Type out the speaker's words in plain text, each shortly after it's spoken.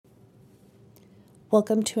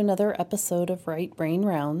Welcome to another episode of Right Brain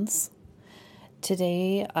Rounds.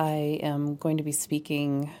 Today I am going to be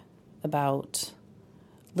speaking about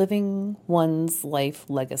living one's life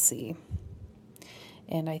legacy.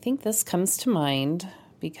 And I think this comes to mind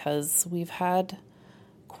because we've had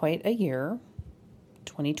quite a year.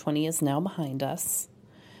 2020 is now behind us.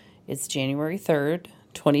 It's January 3rd,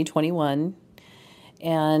 2021.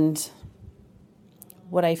 And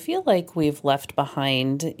what I feel like we've left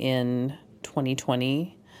behind in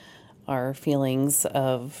 2020 are feelings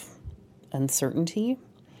of uncertainty.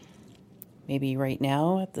 Maybe right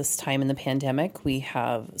now, at this time in the pandemic, we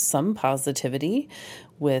have some positivity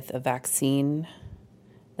with a vaccine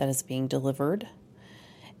that is being delivered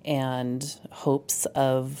and hopes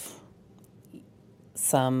of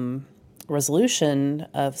some resolution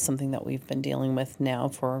of something that we've been dealing with now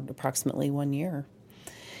for approximately 1 year.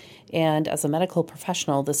 And as a medical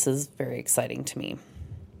professional, this is very exciting to me.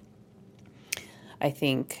 I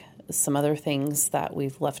think some other things that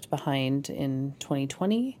we've left behind in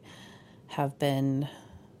 2020 have been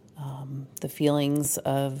the feelings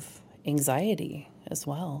of anxiety as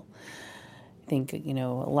well. I think, a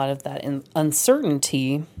lot of that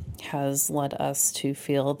uncertainty has led us to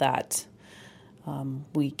feel that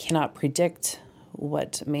we cannot predict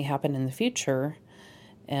what may happen in the future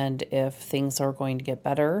and if things are going to get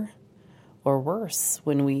better or worse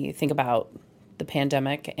when we think about the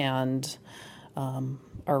pandemic and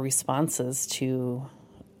our responses to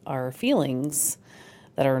our feelings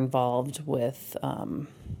that are involved with,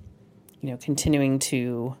 continuing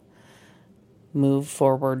to move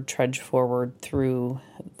forward, trudge forward through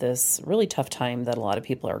this really tough time that a lot of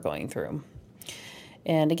people are going through.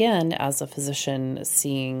 And again, as a physician,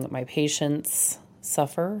 seeing my patients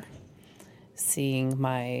suffer, seeing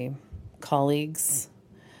my colleagues,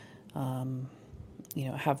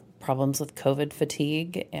 have problems with COVID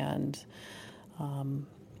fatigue and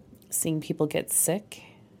seeing people get sick,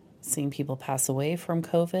 seeing people pass away from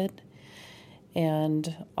COVID,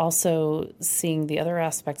 and also seeing the other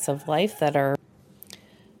aspects of life that are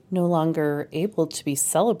no longer able to be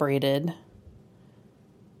celebrated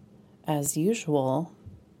as usual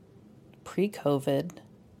pre-COVID,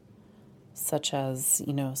 such as,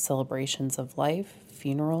 celebrations of life,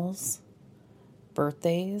 funerals,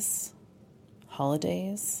 birthdays,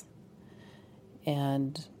 holidays,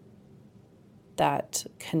 and that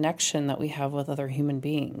connection that we have with other human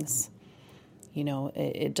beings.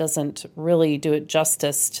 It doesn't really do it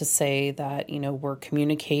justice to say that, we're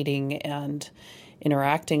communicating and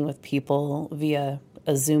interacting with people via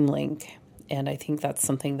a Zoom link. And I think that's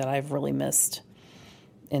something that I've really missed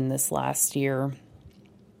in this last year,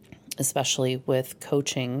 especially with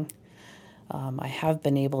coaching. I have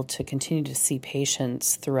been able to continue to see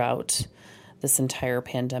patients throughout this entire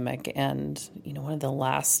pandemic. And, one of the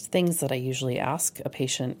last things that I usually ask a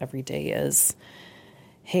patient every day is,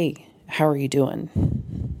 hey, how are you doing?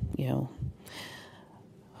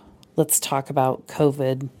 Let's talk about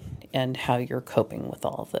COVID and how you're coping with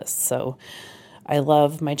all of this. So I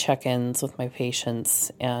love my check-ins with my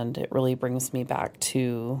patients, and it really brings me back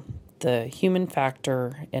to the human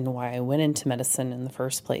factor and why I went into medicine in the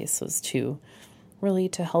first place was to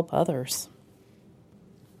help others.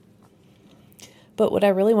 But what I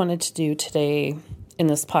really wanted to do today in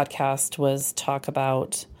this podcast was talk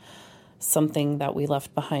about something that we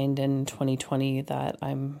left behind in 2020 that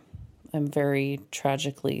I'm very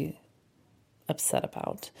tragically upset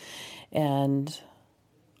about. And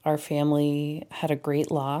our family had a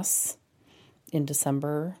great loss in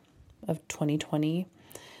December of 2020.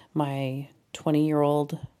 My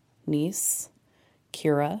 20-year-old niece,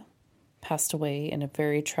 Kira, passed away in a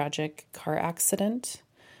very tragic car accident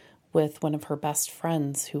with one of her best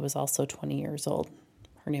friends who was also 20 years old.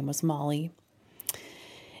 Her name was Molly.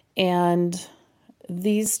 And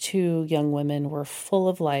these two young women were full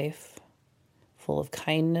of life, full of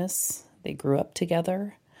kindness. They grew up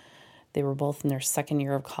together. They were both in their second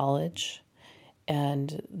year of college,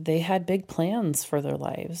 and they had big plans for their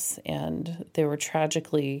lives, and they were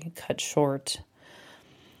tragically cut short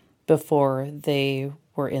before they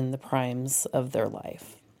were in the primes of their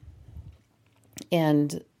life.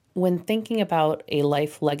 And when thinking about a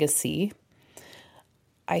life legacy,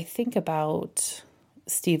 I think about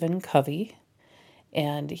Stephen Covey,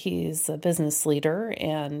 and he's a business leader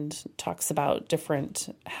and talks about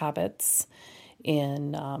different habits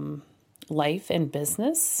in life and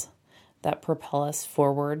business that propel us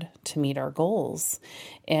forward to meet our goals.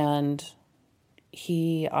 And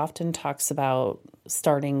he often talks about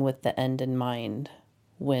starting with the end in mind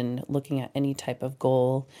when looking at any type of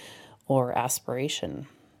goal or aspiration.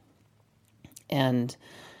 And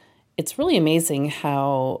it's really amazing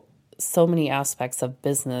how so many aspects of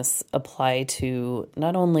business apply to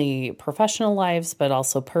not only professional lives, but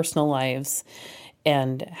also personal lives,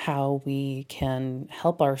 and how we can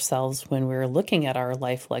help ourselves when we're looking at our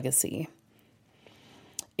life legacy.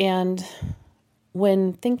 And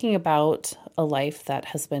when thinking about a life that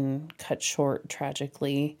has been cut short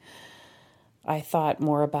tragically, I thought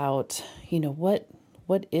more about,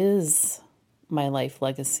 what is my life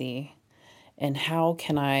legacy, and how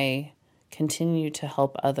can I continue to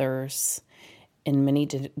help others in many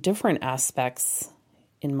different aspects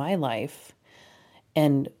in my life?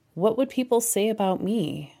 And what would people say about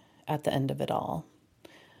me at the end of it all?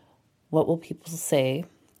 What will people say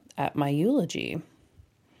at my eulogy?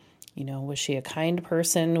 Was she a kind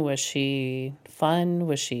person? Was she fun?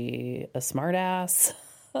 Was she a smartass?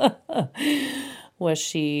 Was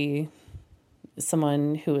she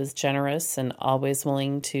someone who was generous and always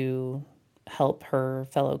willing to help her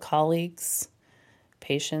fellow colleagues,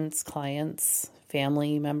 patients, clients,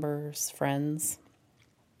 family members, friends?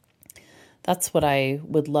 That's what I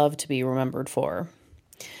would love to be remembered for.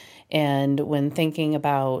 And when thinking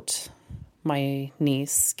about my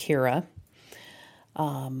niece, Kira,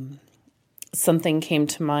 something came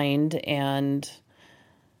to mind, and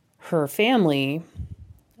her family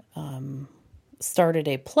started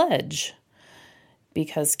a pledge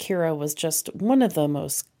because Kira was just one of the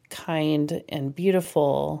most kind and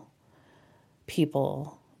beautiful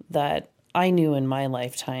people that I knew in my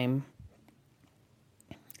lifetime.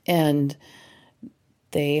 And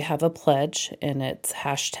they have a pledge, and it's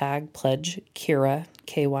 #PledgeKyra,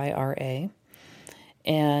 Kyra.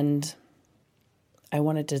 And I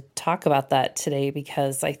wanted to talk about that today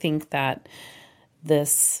because I think that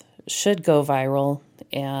this should go viral,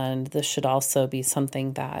 and this should also be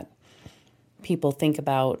something that people think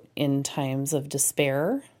about in times of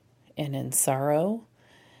despair and in sorrow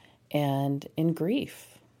and in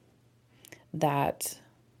grief. That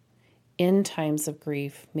in times of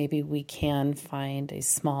grief, maybe we can find a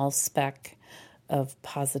small speck of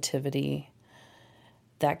positivity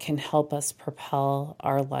that can help us propel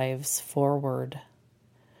our lives forward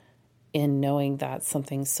in knowing that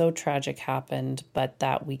something so tragic happened, but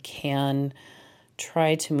that we can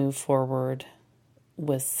try to move forward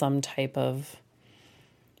with some type of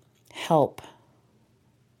help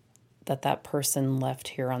that person left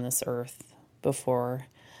here on this earth before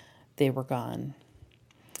they were gone.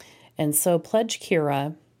 And so Pledge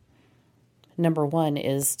Kira, number one,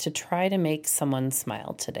 is to try to make someone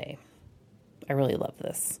smile today. I really love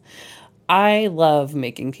this. I love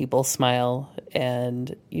making people smile,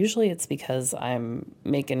 and usually it's because I'm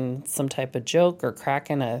making some type of joke or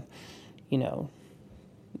cracking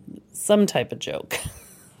some type of joke.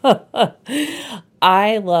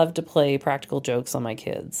 I love to play practical jokes on my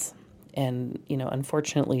kids, and,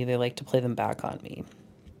 unfortunately they like to play them back on me.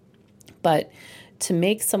 But to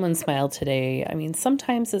make someone smile today,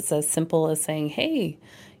 sometimes it's as simple as saying, "Hey,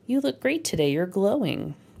 you look great today. You're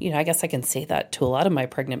glowing." I guess I can say that to a lot of my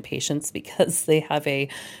pregnant patients because they have a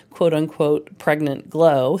quote unquote pregnant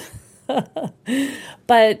glow.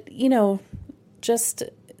 But, just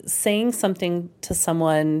saying something to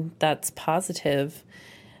someone that's positive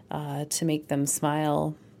to make them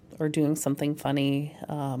smile, or doing something funny.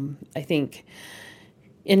 I think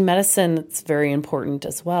in medicine, it's very important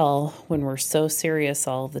as well when we're so serious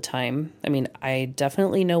all the time. I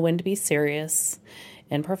definitely know when to be serious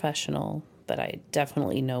and professional, but I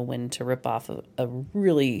definitely know when to rip off a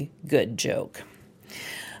really good joke.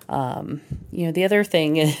 The other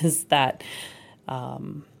thing is that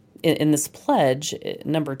in this pledge,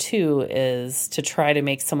 number 2 is to try to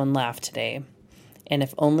make someone laugh today. And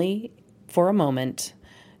if only for a moment,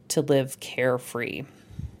 to live carefree.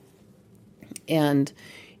 And,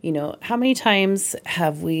 how many times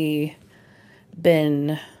have we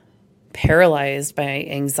been paralyzed by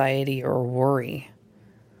anxiety or worry?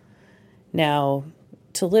 Now,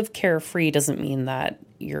 to live carefree doesn't mean that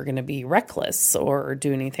you're going to be reckless or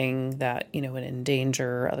do anything that, would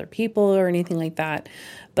endanger other people or anything like that.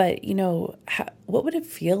 But, what would it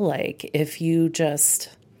feel like if you just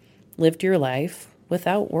lived your life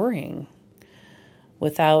without worrying,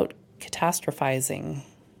 without catastrophizing,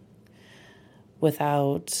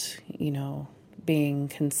 without, being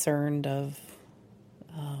concerned of,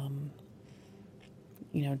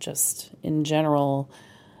 just in general,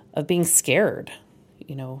 of being scared?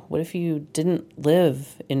 What if you didn't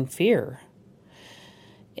live in fear?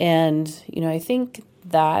 And, I think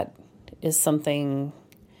that is something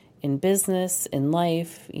in business, in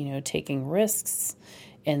life, taking risks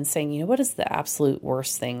and saying, what is the absolute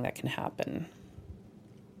worst thing that can happen?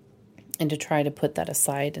 And to try to put that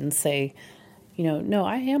aside and say, no,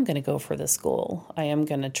 I am going to go for this goal. I am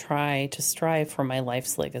going to try to strive for my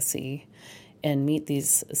life's legacy and meet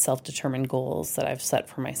these self-determined goals that I've set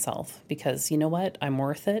for myself, because you know what? I'm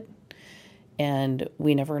worth it. And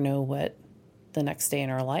we never know what the next day in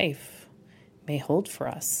our life may hold for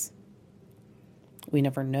us. We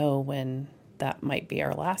never know when that might be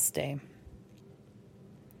our last day.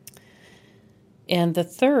 And the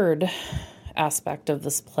third aspect of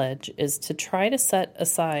this pledge is to try to set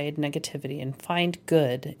aside negativity and find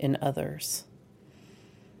good in others.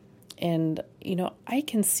 And, I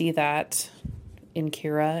can see that in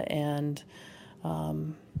Kira and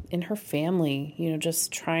in her family,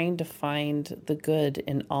 just trying to find the good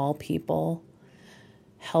in all people,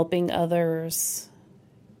 helping others,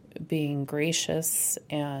 being gracious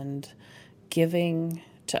and giving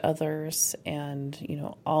to others, and,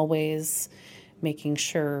 always making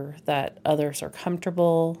sure that others are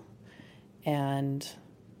comfortable and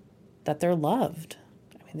that they're loved.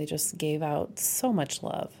 I mean, they just gave out so much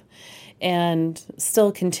love and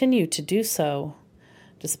still continue to do so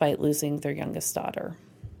despite losing their youngest daughter.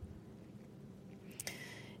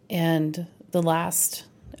 And the last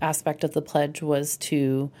aspect of the pledge was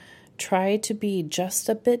to try to be just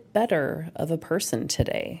a bit better of a person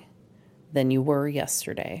today than you were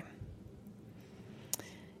yesterday.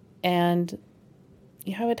 And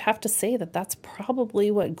I would have to say that that's probably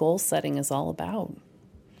what goal setting is all about.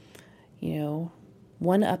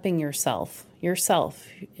 One-upping yourself,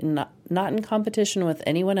 not in competition with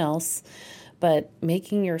anyone else, but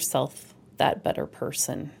making yourself that better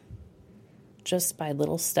person just by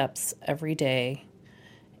little steps every day,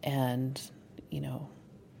 and,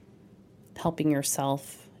 helping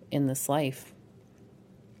yourself in this life.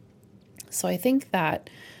 So I think that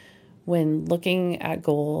when looking at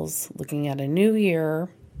goals, looking at a new year,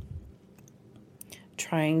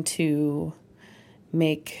 trying to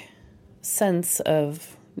make sense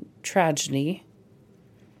of tragedy,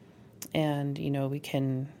 and, we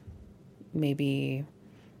can maybe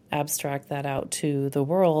abstract that out to the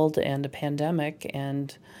world and a pandemic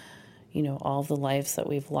and, all the lives that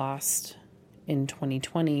we've lost in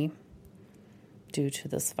 2020 due to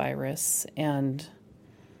this virus, and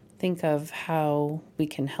think of how we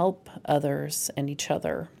can help others and each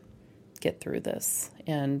other get through this.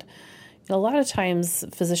 And a lot of times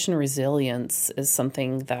physician resilience is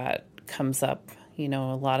something that comes up. A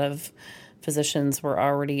lot of physicians were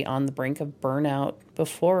already on the brink of burnout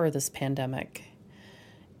before this pandemic.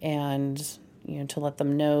 And, to let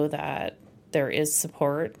them know that there is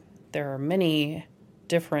support. There are many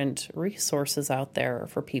different resources out there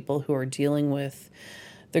for people who are dealing with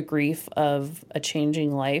the grief of a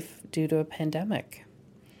changing life due to a pandemic.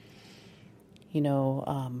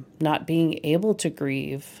 Not being able to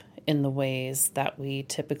grieve in the ways that we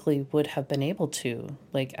typically would have been able to,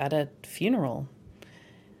 like at a funeral.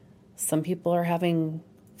 Some people are having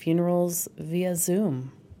funerals via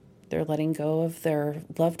Zoom. They're letting go of their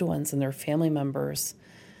loved ones and their family members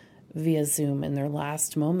via Zoom in their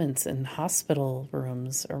last moments in hospital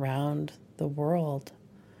rooms around the world.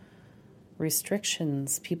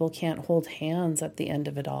 Restrictions. People can't hold hands at the end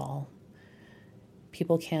of it all.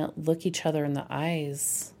 People can't look each other in the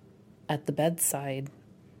eyes at the bedside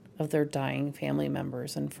of their dying family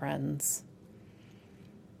members and friends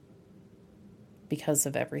because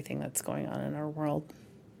of everything that's going on in our world.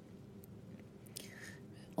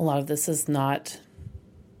 A lot of this is not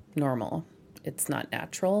normal. It's not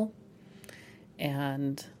natural.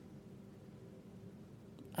 And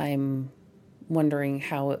I'm wondering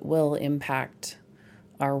how it will impact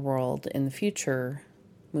our world in the future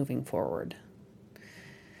moving forward.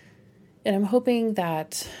 And I'm hoping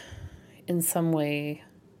that in some way,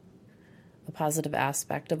 a positive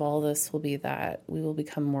aspect of all this will be that we will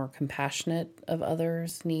become more compassionate of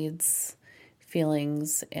others' needs,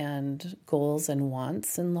 feelings, and goals and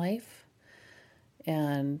wants in life,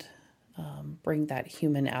 and bring that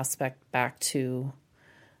human aspect back to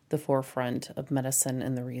the forefront of medicine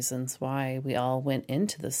and the reasons why we all went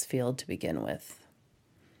into this field to begin with.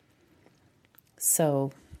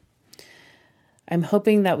 So I'm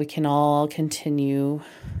hoping that we can all continue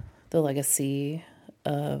the legacy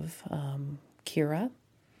of Kira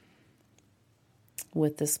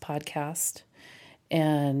with this podcast,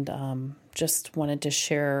 and just wanted to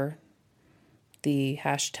share the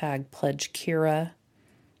hashtag Pledge Kira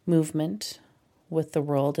movement with the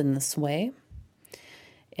world in this way.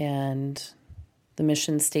 And the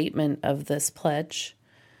mission statement of this pledge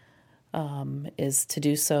is to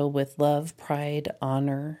do so with love, pride,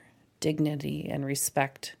 honor, dignity, and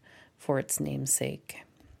respect for its namesake.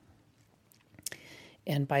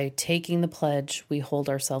 And by taking the pledge, we hold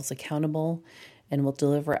ourselves accountable and will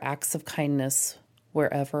deliver acts of kindness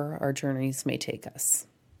wherever our journeys may take us.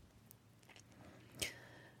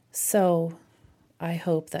 So I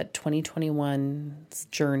hope that 2021's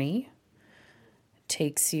journey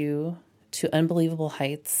takes you to unbelievable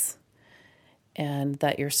heights, and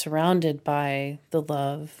that you're surrounded by the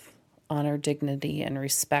love, honor, dignity, and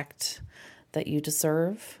respect that you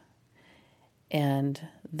deserve, and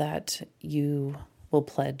that you will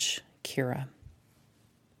pledge Kira.